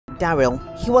Darryl,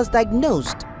 he was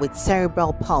diagnosed with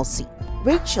cerebral palsy.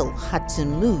 Rachel had to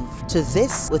move to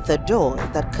this with a door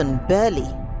that can barely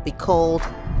be called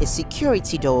a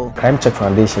security door. Crime Check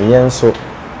Foundation, yen so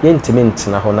yentimint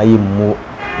na ho na yimu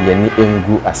yeni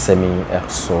engu asemi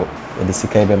so the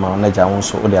sika be ma na ja won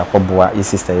so ode akoboa ye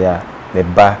sister ya me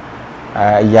ba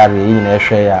yare yin na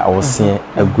hwe ya awose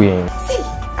aguen.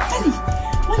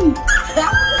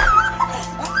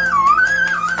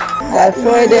 I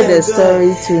forwarded the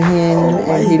story to him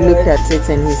and he looked at it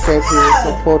and he said he will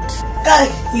support.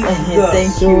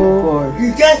 Thank you, God.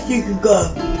 You can't take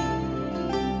God.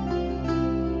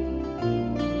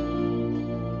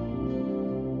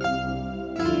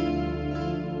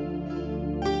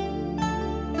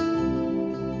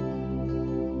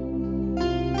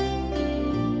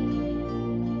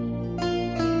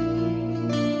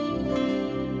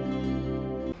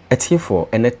 Etifo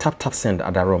and tap send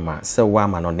at Roma, so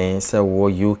Wamanone, so war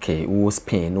UK, war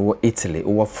Spain, war Italy,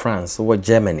 war France, war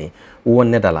Germany, war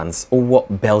Netherlands, war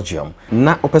Belgium.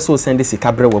 Na opeso send this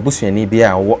cabre wa busu ni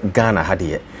bia war Ghana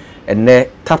hadie. And ne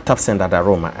tap send at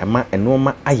Roma, ama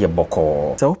enoma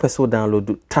ayeboko. So opeso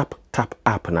download tap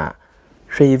app na.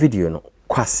 Share video no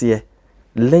kwase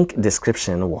link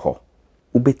description wo ho.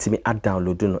 Ubetimi a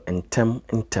download no entem.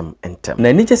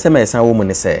 Na nije sema esa wo mu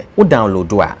ne se wo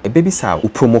download a e baby sa wo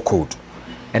promo code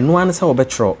eno an sa wo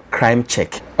betro crime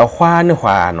check ehwa ne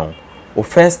hwa no wo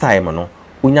first time no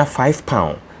unya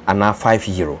 £5 ana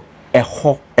 €5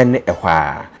 eho ene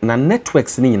ehwa na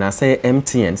networks ni nyina say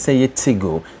MTN say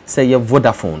Tigo say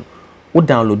Vodafone wo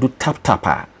download tap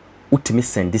a utimi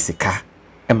send sika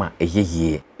ema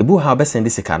eyeye ebu ha be send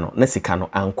sika no na sika no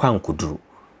ankwa ankuduru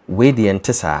we de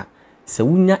entesa se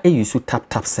wunya eyusu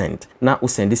tap send na u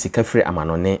send sika free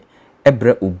amanone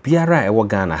ebre obiara ewo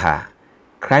Ghana ha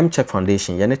Crime Check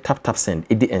Foundation ye ne tap send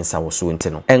edi ensa wo so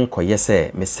ntino enkoye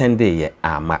se me send ye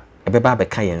ama ebeba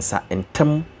beka yensa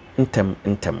entem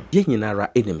ye nyinara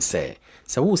enim se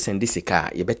wo send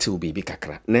sika ye bete wo bibi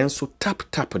kakra nanso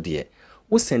tap de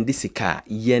wo send sika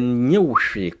ye nye wo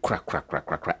hwe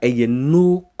kra eye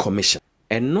no commission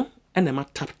eno enema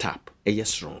tap eye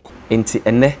stronko enti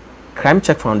ene Crime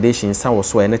Check Foundation sa wo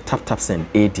so ene tap send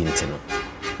edint no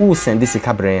wo send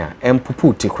sika bren a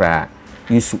empupu tikra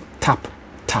yusu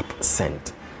tap send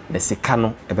na sika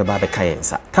no ebeba beka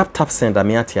yensa tap send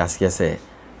amiati asye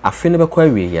afi ne bekwa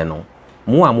wiye no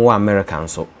mo American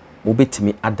so mo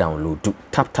betimi a download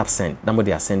tap send na mo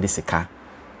de send sika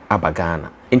abagana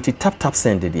enti tap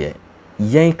send de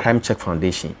yen Crime Check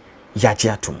Foundation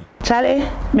yajiatum Charlie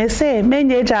me say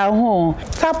menye ja ho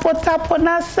tapo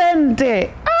na send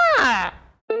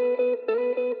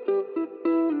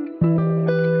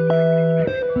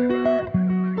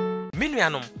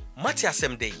Minuanum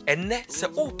Matiasem day enne se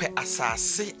ope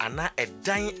asase ana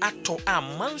edan ato a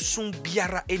mansun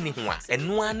biara enihua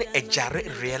eno ane ejare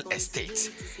real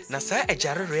estate na sa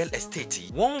ejare real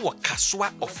estate won wo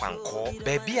kasoa ofanko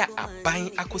baby a aban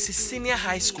akosi senior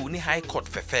high school ni high court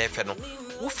fefefe no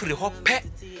wo firi ho pe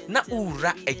na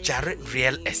ura ejare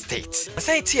real estate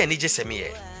asai tie ni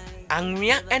jesemiye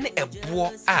anwea ene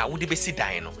ebo a wo de besi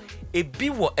dan no ebi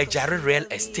wo ejare real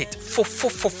estate fo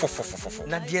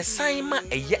na de saima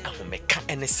eye ahomeka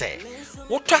ene se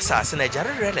wo to asase na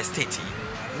ejare real estate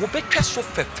wo betwa so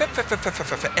fe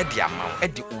edi amaw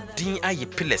edi odin aye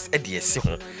pillars edi esi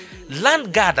ho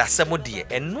land guard asemo de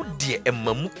eno de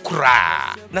emamu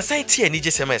kura na sai tie ni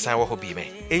jesema san wo ho bi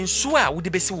me ensu a wo de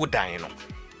besi wo dan no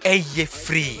eye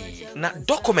free na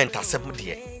document asemo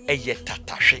de eye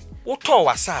tatahwe wo to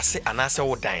wasase anase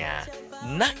wo dan a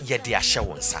na yede ahye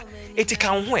wonsa eti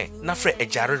kan ho na frɛ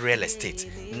ejare real estate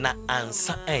na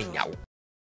ansa anyawo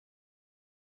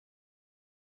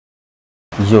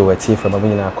yo ati from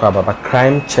abanyina kwa baba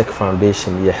Crime Check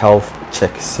Foundation ye health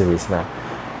check series na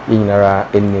inara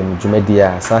enim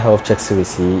jumedia sa health check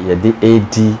series ye de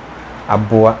AD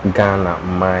aboa Ghana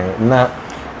man na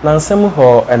nsem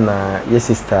ho na ye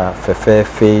sister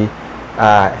fefefe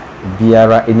a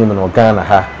biara enim no Ghana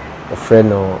ha ofre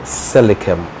no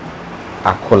Selikem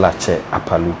akolache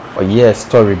apalu oye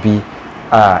story bi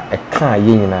a eka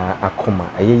ye nyina akoma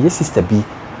ye sister bi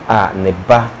a ne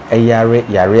ba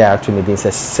yare a to ne din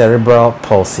se cerebral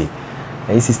palsy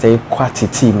na ye sister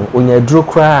kwatiti mu onya duro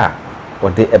kra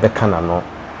ode ebeka na no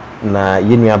na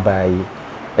ye nua bai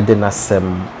ede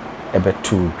nasem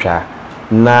ebetu twa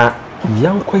na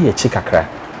yankwa ye chikakra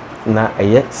na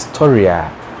eye story a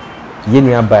ye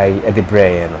nua bai ede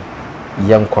breye no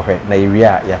yankwa na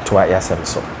area ya toa yasem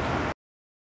so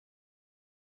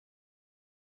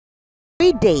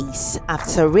 3 days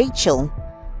after Rachel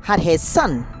had her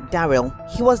son, Darryl,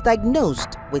 he was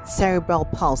diagnosed with cerebral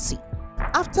palsy.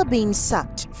 After being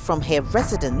sacked from her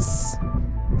residence,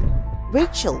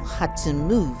 Rachel had to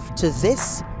move to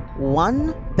this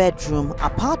one-bedroom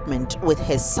apartment with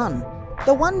her son.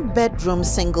 The one-bedroom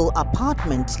single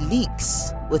apartment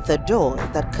leaks with a door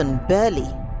that can barely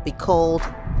be called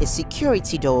a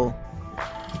security door.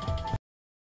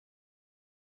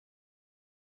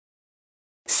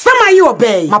 Sama you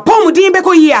obey. Ma pomu din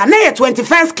beko year na ye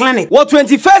 21st clinic. What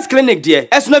 21st clinic dear?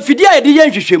 Esuna fidie ye de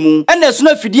yenhwehwemu. Ena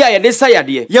esuna fidie ye de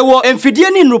sayade. Ye wo emfidie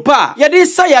ni nrupa. Ye de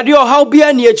sayade o haw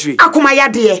bia ni atri. Akoma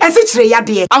yade, esikire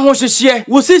yade. Ahohwehye,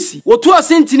 wo sisi, wo to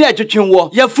asentini atwetwen wo.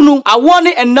 Ye funu, awo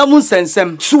ne enam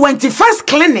nsensem. 21st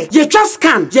clinic. Ye twa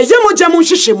scan. Ye yemogya mu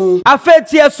hwehwemu.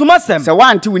 Afeti esumasem. Se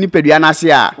wanti wini pedua na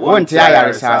ase a, wonte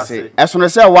ayaresa ase. Esono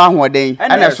se wa ahoden,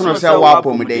 ena esono se wa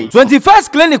apomuden. 21st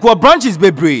clinic wo branches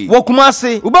bebre. Wo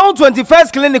Kumasi, Ubon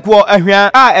 21st clinic wo ahwa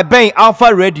a eben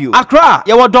Alpha Radio. Accra,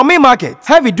 ye wo Domain Market,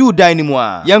 Heavy Do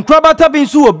Dynamo. Yen krabata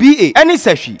binsu wo BA. Any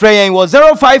seshi. Freyen wo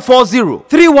 0540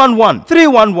 311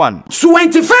 311.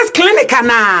 21st clinic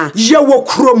ana ye wo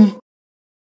krom.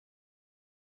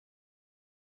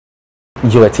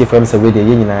 You at FM say we dey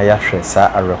nyina ya hwe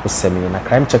sa arehosemi na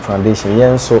Crime Check Foundation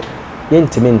yen so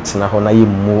yentimint na ho na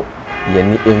yemu ye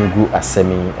ni engu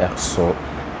asemi so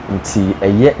nti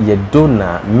eye ye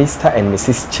dona Mr and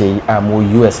Mrs Chey amo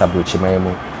US abrochiman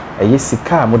mu eye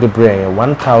sika mo de bre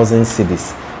 1000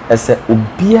 cedis ese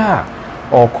obia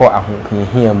oko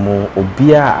ahohihia mu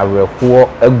obia awerho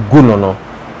agu no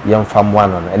yemfam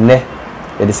wano no ene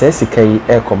ye de say sika yi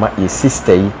ekoma ye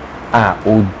sister yi a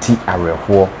odi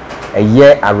awerho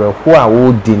eye awerho a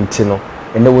odi nti no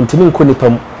ene wontimi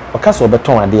nkonipam okaso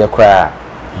obeton ade ekra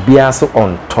bia so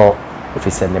onto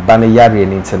ofise ne ba ne yare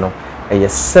ni nti no eye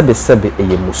sebe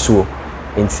eye musuo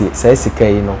enti sai sika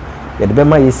yi no ye de be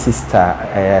ma ye sister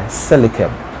Selicam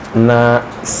na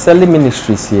Seli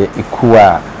Ministries ye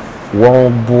ikua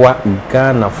won boa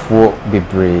Ghana fo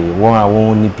bebre won a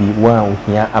won ni bi won a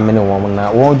ohia amene won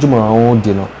na won djuma won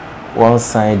di no won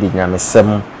sign di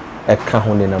nyamesem eka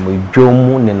ho ne na mo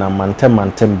dwomu ne na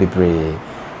mantem bebre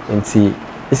enti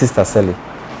sister Seli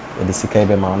ye de sika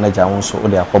be ma na ja won so o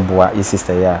de akoboa ye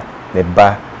sister ya ne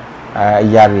ba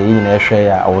yare yi na ehwe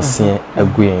ya awose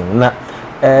aguen na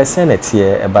senate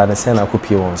ye eba na sena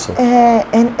kopie won so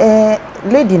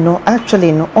lady no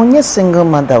actually no onye single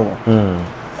mother wo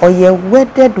oye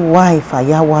wedded wife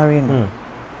aya ware no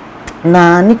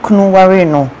na ni kunu ware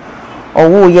no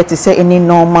owo ye te say any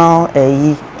normal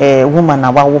woman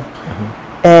awawo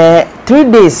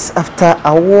 3 days after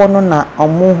awo no na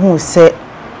omo hu say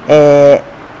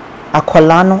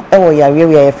akola no ewo yare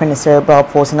we ye friend cerebral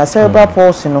palsy na cerebral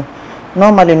palsy no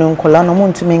normally no nkola no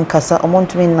montumi nkasa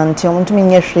omontumi nante omontumi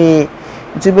nyehwe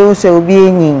ntube wo se obi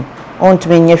enyin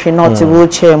ontumi nyehwe na ote wo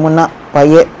chair mu na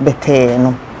waye bete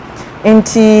no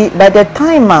enti by the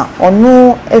time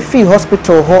onu efi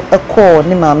hospital ho ekọ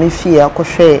ni maami fie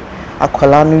akohwe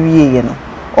akola no wieye no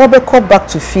obekọ back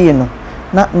to fie no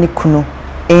na nikunu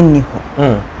eni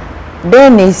ho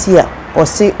then isia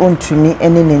ose ontumi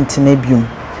ene nentena bium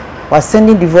was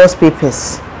sending divorce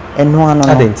papers and no one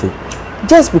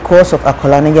just because of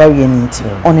akola na yare nti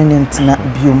on nentena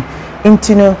bium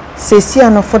intino sesia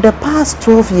no for the past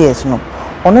 12 years no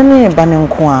ono ne ba ne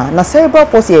nko a na cerebral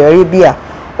palsy yare bia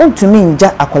ontumi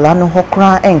nja akola no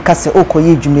hokra enkase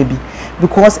okoye dwuma bi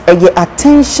because eye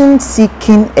attention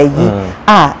seeking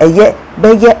eye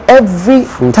beye every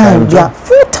full time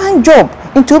job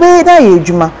into be da ye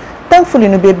dwuma thankfully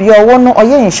no baby o no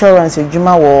oye insurance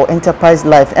dwuma wo enterprise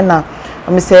life and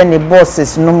I'm saying the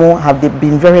bosses no more have they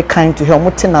been very kind to her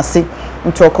mutinase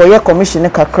into okoye commission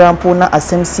kakra mpo na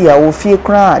assemsi a wo fie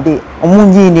kra de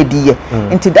omunyi ne die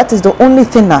into that is the only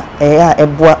thing na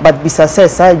but bisa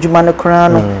says I dwuma no kra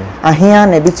no ahia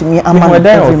na betumi ama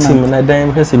team na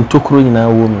dan person tokro nyina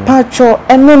wo mu pacho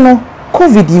eno no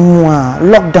covid mu a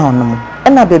lockdown no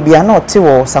na baby na ote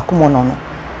wo sakomo no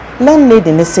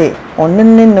landlady ne say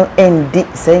onne no endi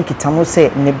say nkitamo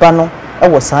say ne ba no e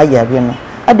wo sa yare no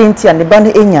adenti a ne ba no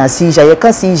enya seizure ye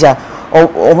ka seizure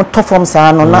o to from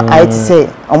sa no na I say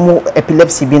omo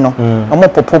epilepsy bi no omo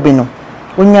popo bi no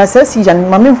onya sa seizure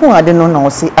mame hu ade no na o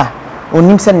say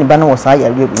onim se ne ba no wo sa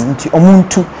yare bi nti omo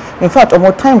ntu in fact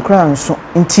omo time crown so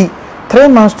nti 3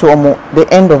 months to omo the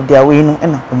end of their way no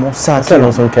na omo sa so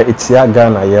no so ka itia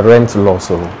Ghana ye rent law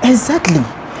so exactly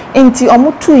nti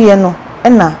omo tu ye no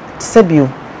na sebio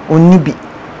onibi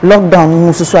lockdown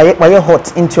mu so aye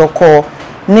hot into your call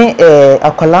ne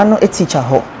akwala no teacher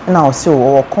ho na o se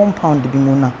o compound bi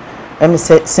mu na em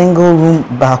say single room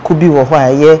ba ko bi wo ho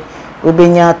aye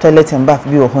obenya toilet and bath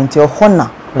bi wo ho nti ho na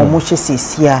o mo hye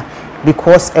sesia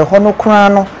because ho no kra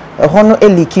no ho no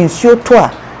elikin suo to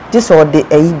a this or the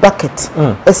a bucket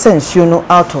essence you know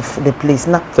out of the place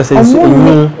na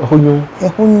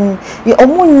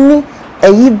omuni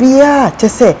a bia to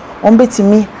say on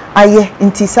betimi aye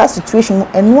inti sa situation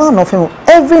and one of him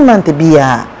every month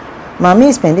bia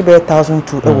mama spend about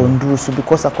 1,002 e won so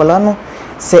because akola no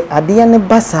say ade ne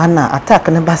basana attack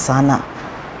ne basana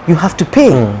you have to pay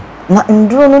na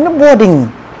nduro no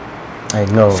boarding. I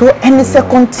know. So and it's a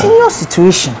continuous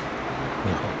situation.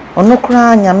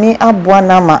 Onokra nyame aboa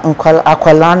na ma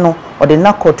akwala no or the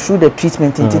nako through the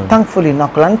treatment into thankfully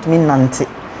nakola to me nante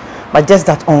but just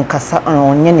that on kasa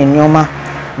onye ne nyoma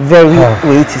very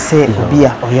way to say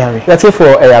obia oyare that's it for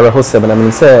a host 7 I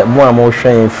mean say mo am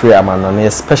hwen free amano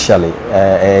especially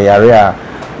yare a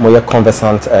mo ye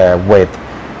conversant with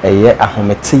ye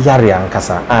ahomete yare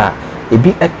ankasa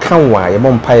ebi ekanwa ye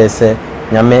mo mpaye se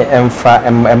nyame emfa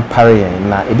empare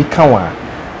na ebi kanwa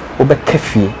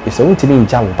obekafie ese wontini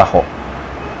nja wo ba ho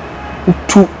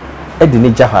utu edini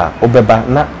jaha obeba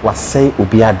na wasai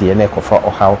obi ade na ekofa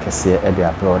ohaw kese ede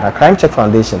abroad na Crime Check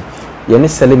Foundation ye ne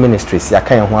Sele Ministries ya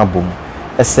kan ho abom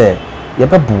ese ye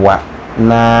beboa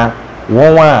na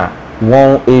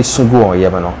won esugu on ye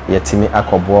no yetimi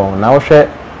akobo na wo hwe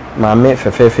maame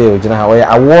fefefe ogina ha we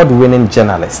award winning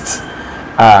journalist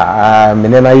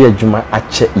menena ye adwuma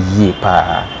ache yie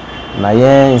pa na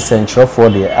ye nsentrofo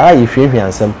de yehwehwe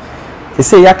ansem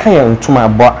kese ya kan ya ntuma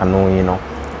abo ano yi no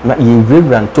na ye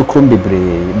rewran tokrom bebre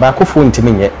ba kofo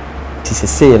ntimi nye ti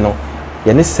sese no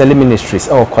ye ne Sele Ministries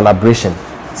or collaboration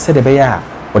said the beya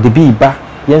or the biba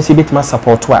yensi bitima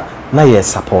support wa na ye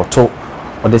support or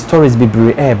the stories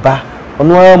bebre ba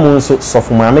ono amu so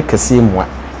sofu maame kese mu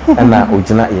a na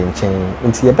ogina ye nchen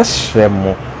nti ye behre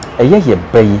mo ye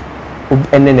bayi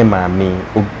enene maame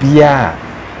obia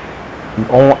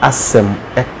on asem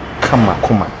kama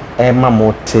koma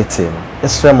mamo tete no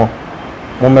esremo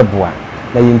mo meboa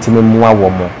na yintime muwa wo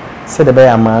mo se de be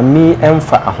ya maami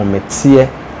emfa ahometie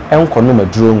enkono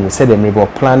maduro ngu se de mebo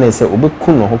plan se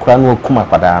obeku no hokra no okuma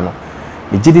kwada no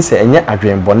megidi se enye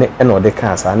adwenbone na ode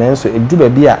kansa na enso edu ba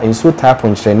bi a enso tapo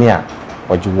nkyerene a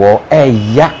ojewo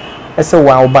ya ese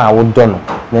wa ba wo do no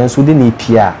na enso de ni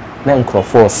pia na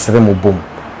nkrofo sremo bom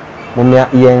momia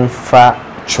yenfa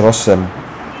chorosem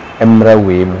emra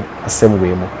wemu asem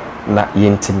wemu na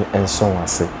yentimi enso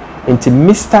wase enti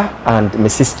Mr and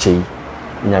Mrs Chei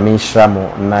nyame nhramo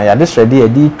na ya desrede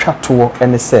edi twato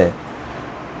ene se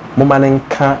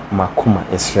momanenka makoma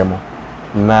esremo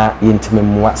na yentimi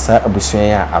muwa sa abusuan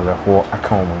ya aweho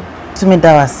akawo tumi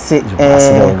da wase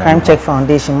Crime Check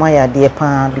Foundation mo ya de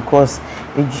pa because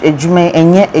ejuma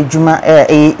enye ejuma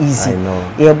easy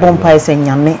ye bompa ise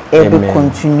nyame be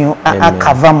continue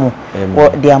akava mo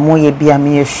de amoye bia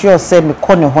me sure say me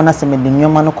kɔ ne ho na se me de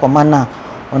nyoma no kɔma na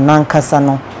onankasa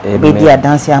no be dia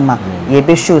dance ama ye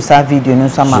be show sa video no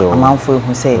sama amanfo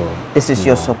hu say this is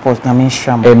your support nyame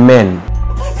shram amen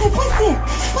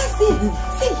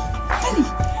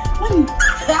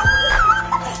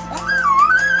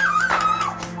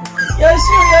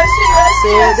So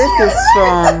this is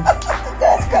from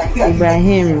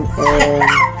Ibrahim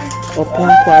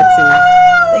Opunkwati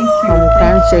from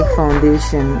Crime Check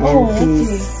Foundation, and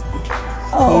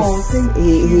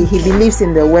he believes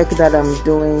in the work that I'm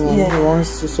doing, and he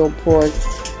wants to support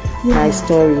my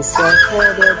story. So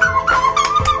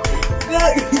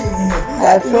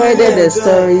I forwarded the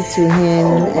story to him,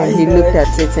 and he looked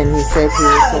at it and he said he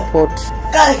will support.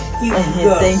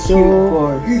 Thank you,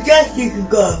 God. You just take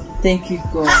God. Thank you,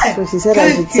 God. So she said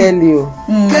I should tell you.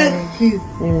 Thank you.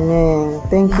 Amen.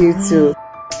 Thank you too.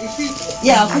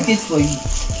 Yeah, I'll cook it for you.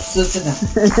 So sit down.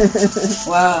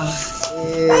 Wow.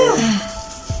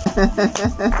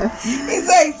 He's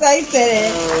so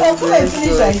excited. Oh, when I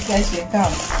finish my session,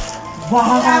 come.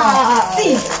 Wow.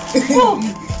 See. Oh.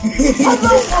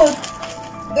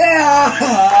 Yeah.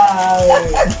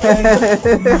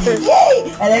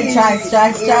 Yay! And then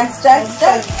strike.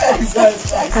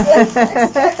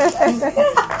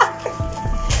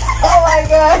 Oh my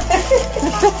God!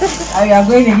 Oh, you are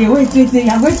going again. Wait. You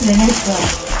are going to the next one.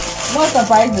 More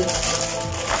surprises.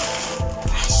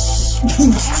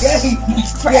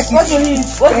 What do you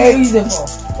use it for?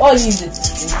 What do you use it?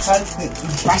 You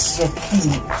brush your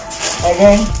teeth. And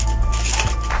then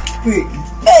quick.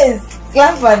 Yes.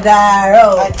 Clap for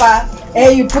Darryl.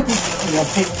 Hey, you put it in your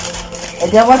face. And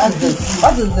then what is this?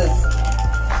 What is this?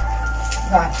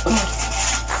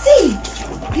 See,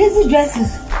 lazy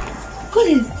dresses.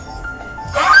 Goodness.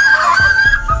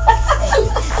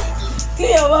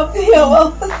 Clean your mouth.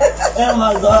 Oh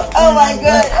my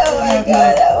God.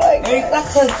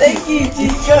 Thank you,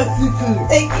 Jesus.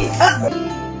 Thank you.